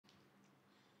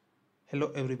Hello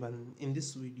everyone, in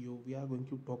this video we are going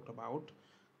to talk about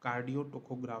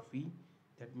cardiotocography,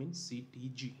 that means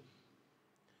CTG.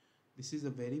 This is a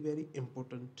very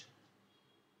important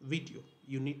video.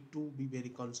 You need to be very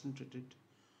concentrated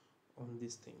on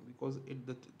this thing because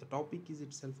the topic is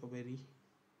itself a very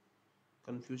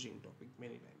confusing topic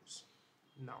many times.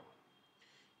 Now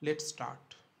let's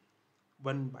start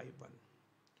one by one.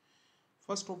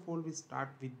 First of all, we start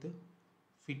with the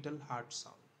fetal heart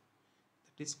sound,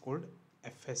 that is called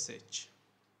FSH.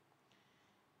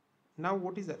 Now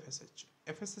what is FSH?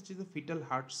 FSH is a fetal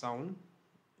heart sound.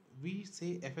 We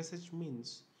say FSH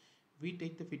means we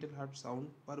take the fetal heart sound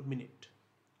per minute.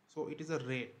 So it is a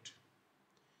rate,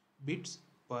 beats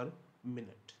per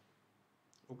minute.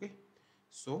 Okay.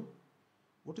 So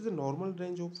what is the normal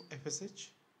range of FSH?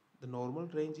 The normal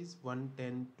range is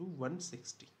 110 to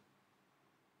 160.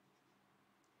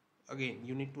 Again,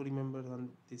 you need to remember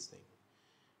on this thing.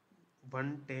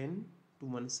 110 to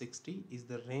 160 is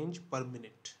the range per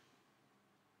minute,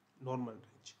 normal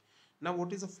range. Now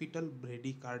what is a fetal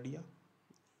bradycardia?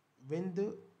 When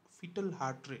the fetal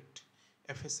heart rate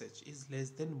FSH is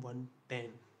less than 110.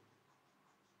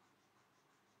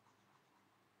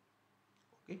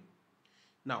 Okay.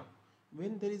 Now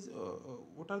when there is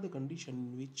what are the conditions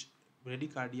in which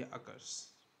bradycardia occurs?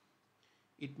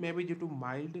 It may be due to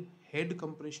mild head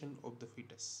compression of the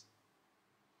fetus.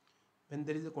 When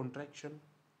there is a contraction,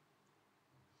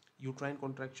 uterine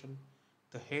contraction,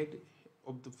 the head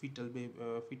of the fetal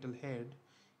head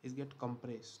is get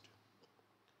compressed,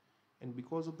 and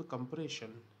because of the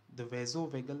compression the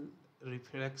vasovagal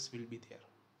reflex will be there.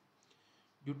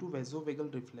 Due to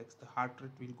vasovagal reflex, the heart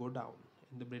rate will go down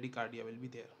and the bradycardia will be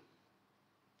there.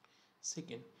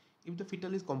 Second, if the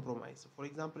fetal is compromised, for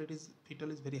example fetal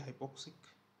is very hypoxic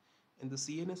and the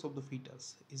CNS of the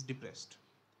fetus is depressed,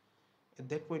 at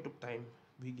that point of time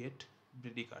we get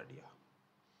bradycardia.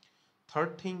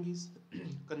 Third thing is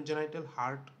congenital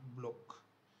heart block.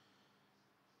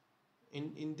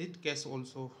 In that case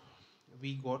also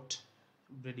we got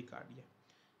bradycardia.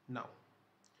 Now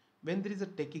when there is a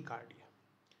tachycardia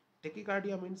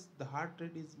means the heart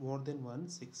rate is more than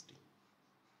 160.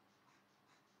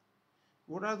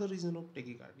 What are the reason of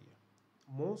tachycardia?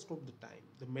 Most of the time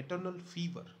the maternal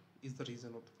fever is the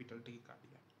reason of the fetal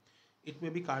tachycardia. It may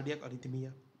be cardiac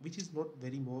arrhythmia, which is not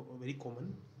very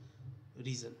common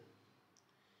reason.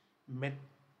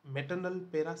 Maternal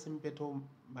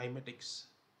parasympathomimetics.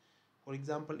 For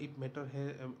example, if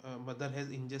mother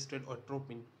has ingested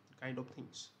atropine kind of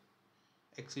things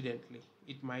accidentally,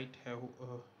 it might have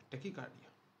tachycardia.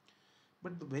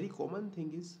 But the very common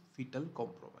thing is fetal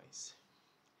compromise.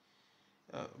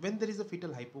 When there is a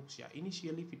fetal hypoxia,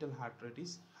 initially fetal heart rate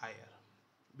is higher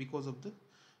because of the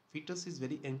fetus is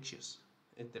very anxious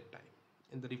at that time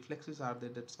and the reflexes are there,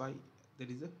 that's why there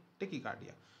is a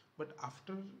tachycardia.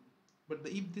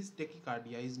 If this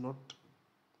tachycardia is not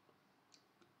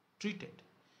treated,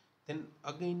 then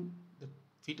again the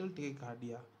fetal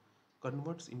tachycardia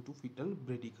converts into fetal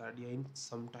bradycardia in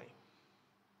some time.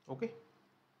 Okay.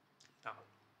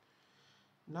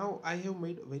 Now I have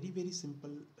made a very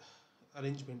simple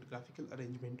arrangement, graphical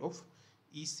arrangement of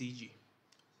ECG,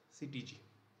 CTG,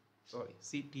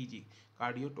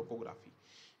 cardiotocography.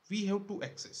 We have two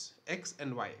axes, X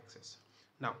and Y axis.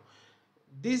 Now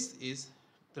this is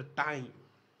the time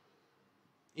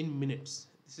in minutes.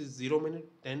 This is 0 minute,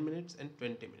 10 minutes and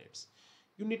 20 minutes.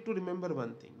 You need to remember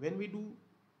one thing. When we do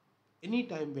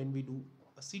when we do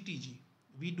a CTG,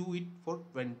 we do it for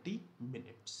 20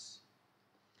 minutes.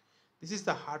 This is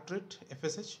the heart rate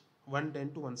FSH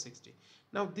 110 to 160.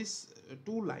 Now these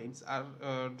two lines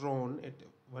are drawn at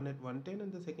one at 110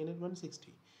 and the second at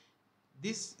 160.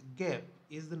 This gap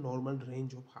is the normal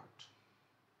range of heart.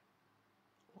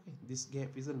 Okay, this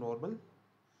gap is a normal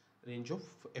range of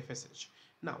FSH.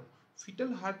 Now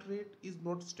fetal heart rate is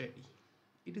not steady,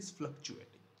 it is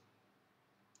fluctuating.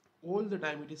 All the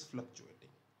time it is fluctuating.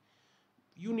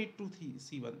 You need to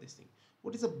see one this thing.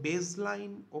 What is a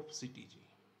baseline of CTG?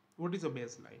 What is a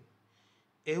baseline?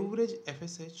 Average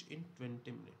FSH in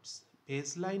 20 minutes.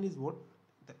 Baseline is what?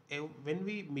 When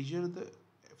we measure the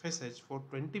FSH for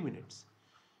 20 minutes,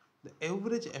 the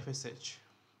average FSH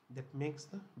that makes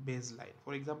the baseline.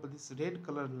 For example, this red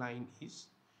color line is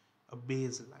a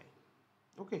baseline.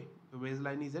 Okay, the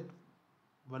baseline is at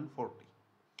 140.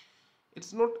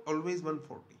 It's not always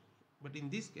 140, but in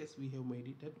this case we have made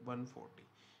it at 140.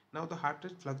 Now the heart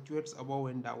rate fluctuates above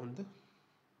and down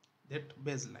that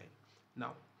baseline.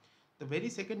 Now the very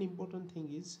second important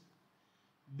thing is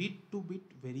beat to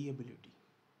beat variability.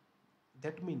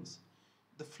 That means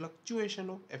the fluctuation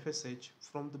of FSH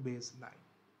from the baseline.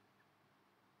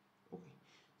 Okay,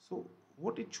 so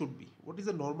what it should be. What is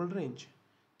the normal range?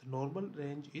 The normal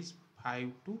range is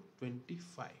 5 to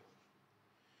 25.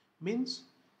 Means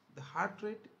the heart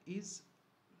rate is,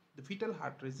 the fetal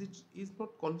heart rate is not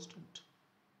constant.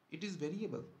 It is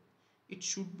variable. It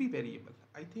should be variable.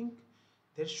 I think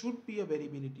there should be a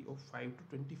variability of 5 to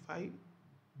 25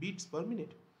 beats per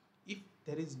minute. If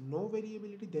there is no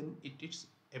variability, then it is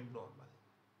abnormal.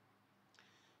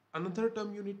 Another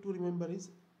term you need to remember is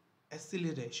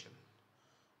acceleration.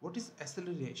 What is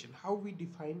acceleration? How we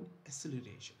define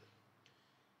acceleration?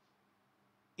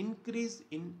 Increase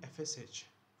in FSH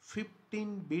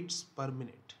 15 beats per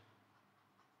minute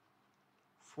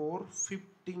for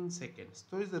 15 seconds.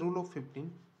 So is the rule of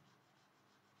 15.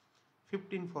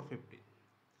 15 for 15.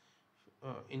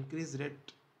 Increase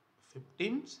rate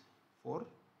 15 for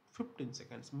 15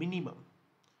 seconds minimum.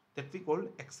 That we call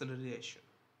acceleration.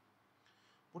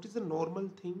 What is the normal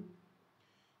thing?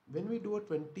 When we do a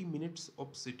 20 minutes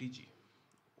of CTG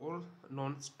or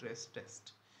non-stress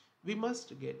test, we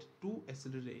must get 2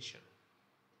 acceleration.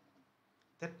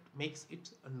 That makes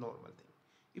it a normal thing.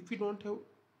 If we don't have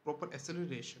proper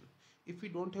acceleration, if we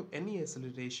don't have any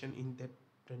acceleration in that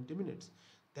 20 minutes,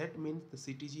 that means the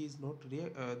CTG is not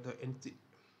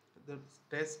the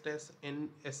test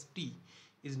NST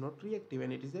is not reactive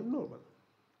and it is abnormal.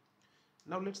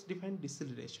 Now let's define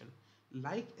deceleration.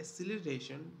 Like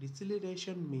acceleration,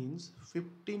 deceleration means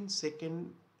 15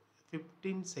 second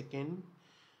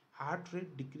heart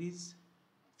rate decrease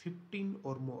 15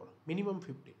 or more, minimum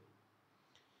 15.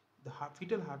 The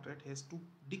fetal heart rate has to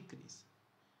decrease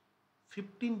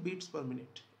 15 beats per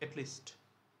minute at least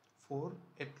for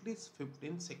at least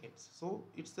 15 seconds. So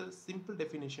it's a simple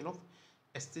definition of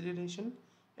acceleration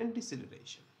and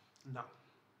deceleration. Now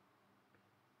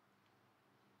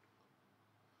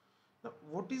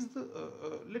what is the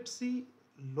let's see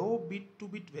low beat to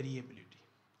beat variability.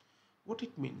 What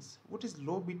it means? What is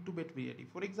low beat to beat variability?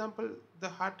 For example, the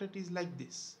heart rate is like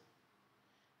this.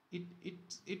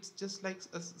 It's just like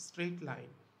a straight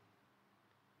line.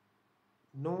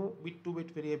 No beat to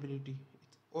beat variability,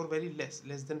 or very less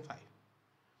than 5.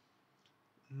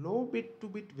 Low beat to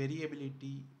beat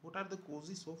variability. What are the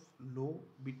causes of low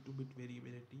beat to beat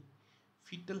variability?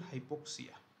 Fetal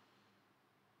hypoxia.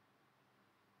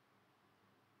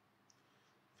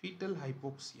 Fetal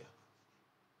hypoxia.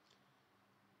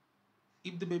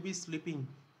 If the baby is sleeping,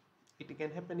 it can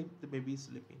happen if the baby is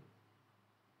sleeping.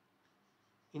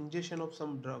 Ingestion of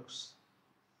some drugs,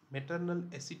 maternal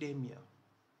acidemia.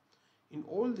 In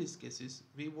all these cases,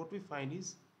 what we find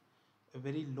is a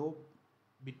very low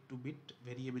bit to bit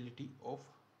variability of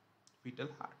fetal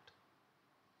heart.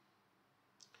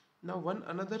 Now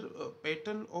another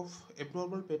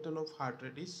abnormal pattern of heart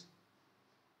rate is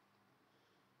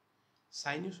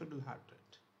sinusoidal heart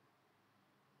rate.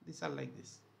 These are like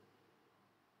this.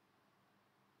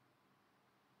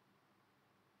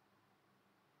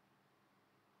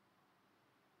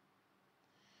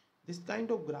 This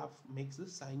kind of graph makes the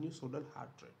sinusoidal heart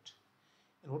rate.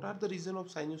 And what are the reasons of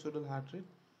sinusoidal heart rate?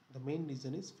 The main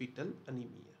reason is fetal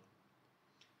anemia.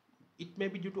 It may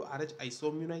be due to Rh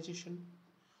isoimmunization,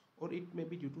 or it may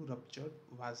be due to ruptured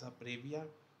vasa previa.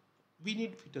 We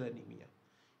need fetal anemia,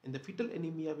 and the fetal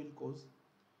anemia will cause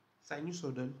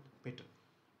sinusoidal pattern,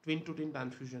 twin to twin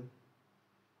transfusion.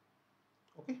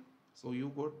 Okay, so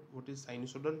you got what is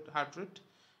sinusoidal heart rate.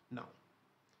 Now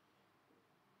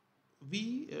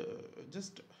we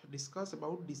just discuss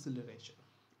about deceleration.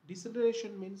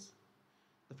 Deceleration means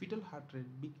the fetal heart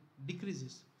rate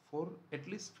decreases for at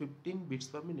least 15 beats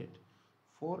per minute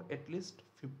for at least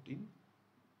 15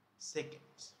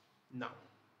 seconds. Now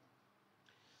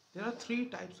there are 3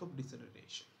 types of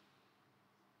deceleration.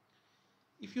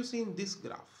 If you see in this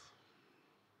graph,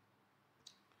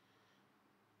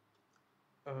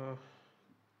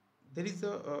 there is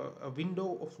a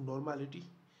window of normality,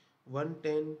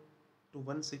 110 to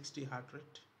 160 heart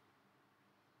rate,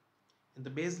 and the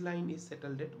baseline is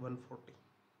settled at 140.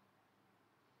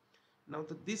 Now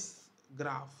this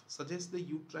graph suggests the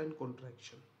uterine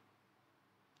contraction.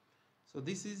 So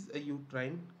this is a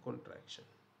uterine contraction,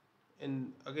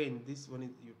 and again this one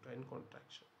is uterine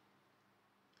contraction.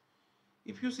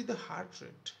 If you see the heart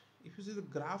rate, if you see the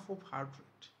graph of heart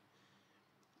rate,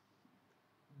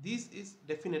 this is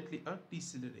definitely a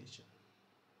deceleration.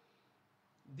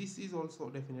 This is also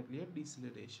definitely a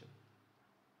deceleration.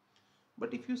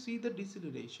 But if you see the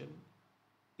deceleration,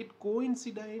 it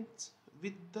coincides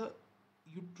with the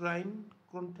uterine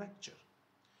contracture.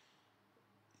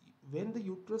 When the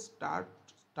uterus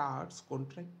starts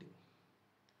contracting,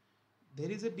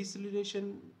 there is a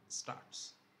deceleration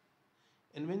starts,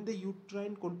 and when the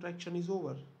uterine contraction is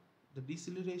over, the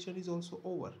deceleration is also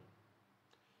over.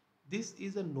 This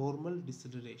is a normal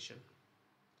deceleration.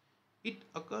 It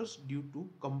occurs due to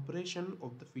compression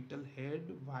of the fetal head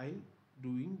while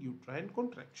doing uterine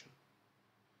contraction.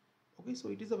 Okay, so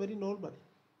it is a very normal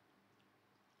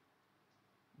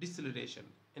deceleration,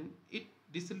 and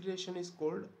deceleration is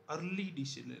called early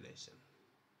deceleration.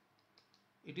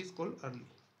 It is called early.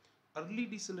 Early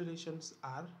decelerations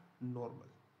are normal.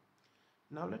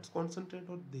 Now let's concentrate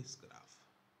on this graph.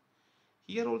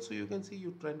 Here also you can see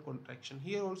uterine contraction.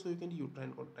 Here also you can see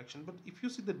uterine contraction. But if you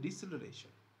see the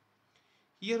deceleration,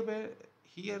 here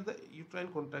the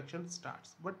uterine contraction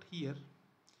starts. But here,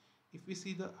 if we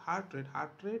see the heart rate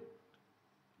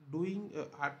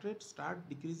start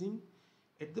decreasing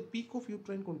at the peak of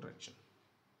uterine contraction.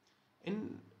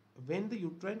 And when the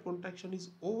uterine contraction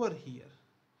is over here,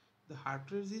 the heart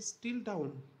rate is still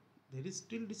down. There is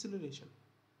still deceleration.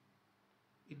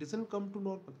 It doesn't come to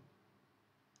normal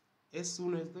as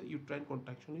soon as the uterine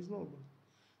contraction is normal.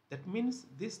 That means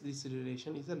this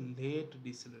deceleration is a late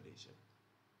deceleration.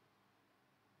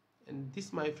 And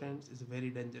this, my friends, is a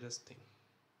very dangerous thing.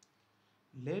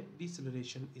 Late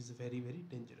deceleration is very, very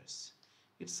dangerous.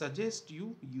 It suggests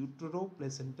you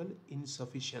uteroplacental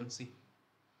insufficiency.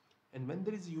 And when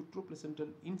there is uteroplacental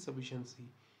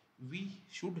insufficiency, we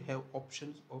should have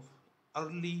options of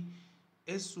early,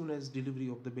 as soon as delivery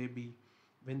of the baby,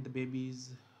 when the baby is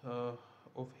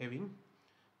of having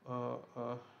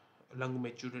lung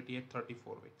maturity at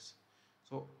 34 weeks.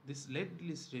 So this late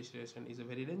deceleration is a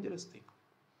very dangerous thing.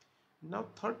 Now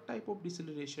third type of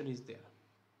deceleration is there.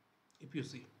 If you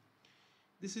see,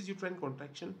 this is uterine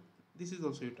contraction, this is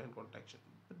also uterine contraction,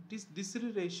 but these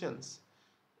decelerations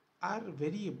are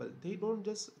variable. They don't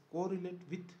just correlate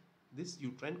with this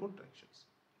uterine contractions.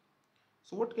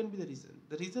 So what can be the reason?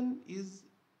 The reason is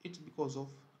it's because of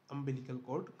umbilical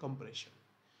cord compression.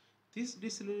 These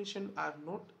deceleration are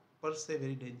not per se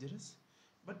very dangerous,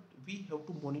 but we have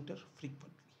to monitor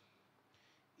frequently.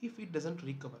 If it doesn't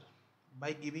recover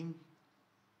by giving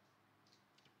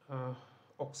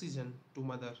oxygen to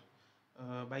mother,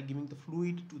 by giving the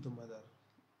fluid to the mother,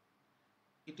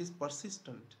 it is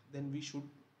persistent, then we should,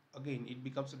 again it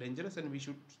becomes dangerous and we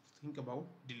should think about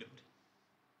delivery.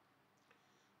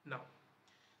 Now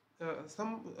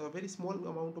some very small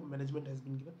amount of management has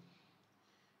been given.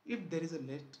 If there is a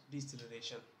late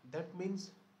deceleration, that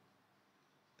means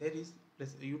there is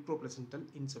uteroplacental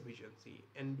insufficiency,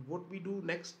 and what we do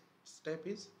next step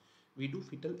is we do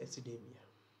fetal acidemia,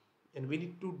 and we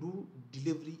need to do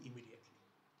delivery immediately.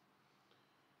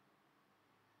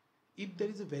 If there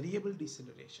is a variable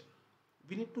deceleration,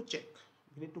 we need to check.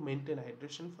 We need to maintain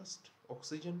hydration first,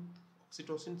 oxytocin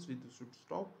should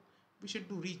stop. We should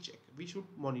do recheck. We should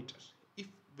monitor. If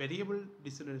variable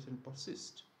deceleration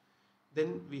persists,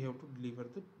 then we have to deliver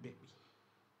the baby.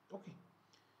 Okay.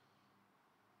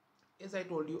 As I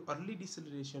told you, early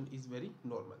deceleration is very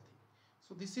normal thing.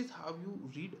 So this is how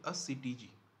you read a CTG.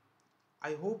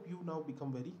 I hope you now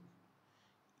become very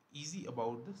easy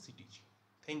about the CTG.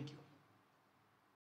 Thank you.